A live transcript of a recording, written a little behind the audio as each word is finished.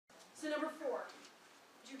So number 4.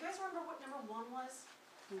 Do you guys remember what number 1 was?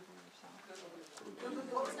 What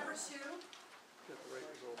was number 2? Get the right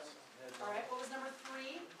results. All right, what was number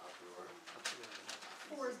 3?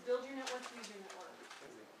 4 is build your network, use your network.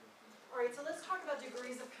 All right, so let's talk about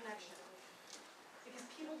degrees of connection. Because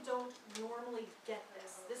people don't normally get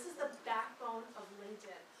this. This is the backbone of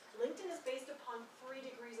LinkedIn. LinkedIn is based upon 3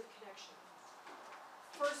 degrees of connection.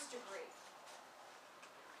 First degree.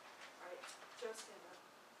 All right, Joe, stand up.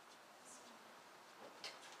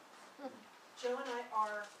 Joe and I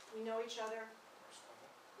we know each other.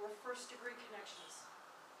 We're first degree connections.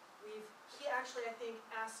 He actually, I think,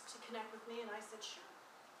 asked to connect with me, and I said, sure.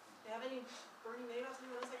 Do you have any Bernie Madoffs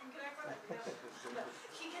anyone else I can connect with? No.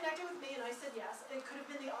 He connected with me, and I said yes. It could have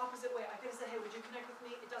been the opposite way. I could have said, hey, would you connect with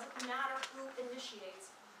me? It doesn't matter who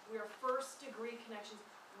initiates. We are first degree connections.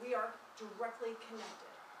 We are directly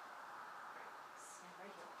connected. Stand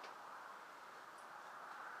right here.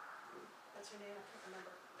 What's your name? I can't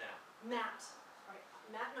remember. Matt. Matt. All right.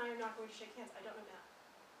 Matt and I are not going to shake hands. I don't know Matt.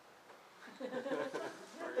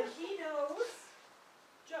 But he knows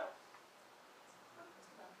Joe.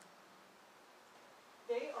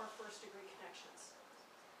 They are first degree connections.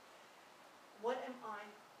 What am I?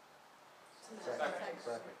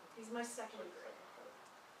 Second. He's my second degree.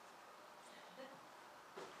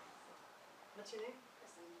 What's your name?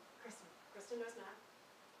 Kristen. Kristen knows Matt.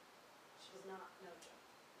 She does not know Joe.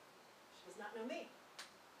 She does not know me.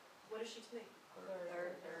 What is she to me?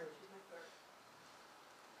 Third. She's my third.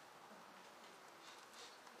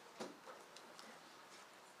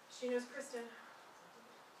 She knows Kristen.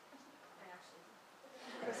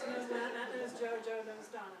 Kristen knows Matt, Matt knows Joe, Joe knows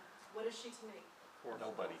Donna. What is she to me?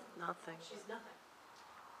 Nobody. Nothing. She's nothing.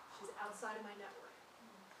 She's outside of my network.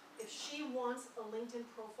 If she wants a LinkedIn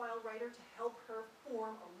profile writer to help her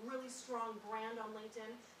form a really strong brand on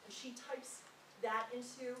LinkedIn, and she types that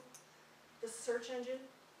into the search engine,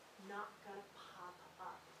 not gonna pop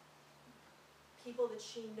up. People that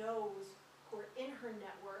she knows who are in her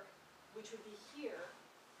network, which would be here,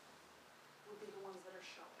 would be the ones that are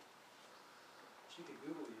showing. She could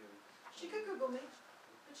Google you. She could Google me,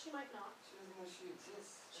 but she might not. She doesn't know she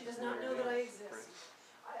exists. She does not know that I exist.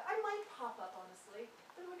 I might pop up, honestly,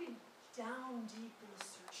 but it would be down deep in the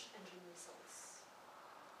search engine results.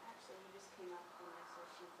 Actually, you just came up with my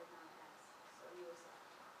search sheet for contacts, so you were set.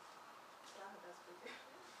 That's pretty good.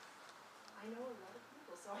 I know a lot of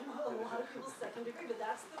people, so I know a lot of people's second degree, but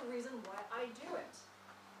that's the reason why I do it.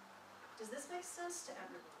 Does this make sense to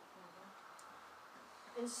everyone?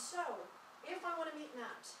 And so, if I want to meet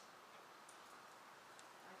Matt,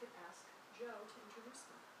 I could ask Joe to introduce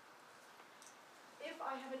me. If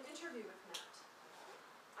I have an interview with Matt,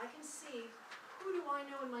 I can see who do I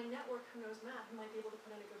know in my network who knows Matt who might be able to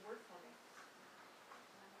put in a good word for me.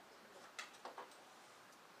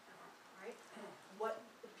 Right? What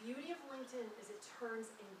the beauty of LinkedIn is it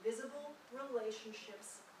turns invisible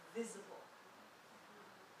relationships visible.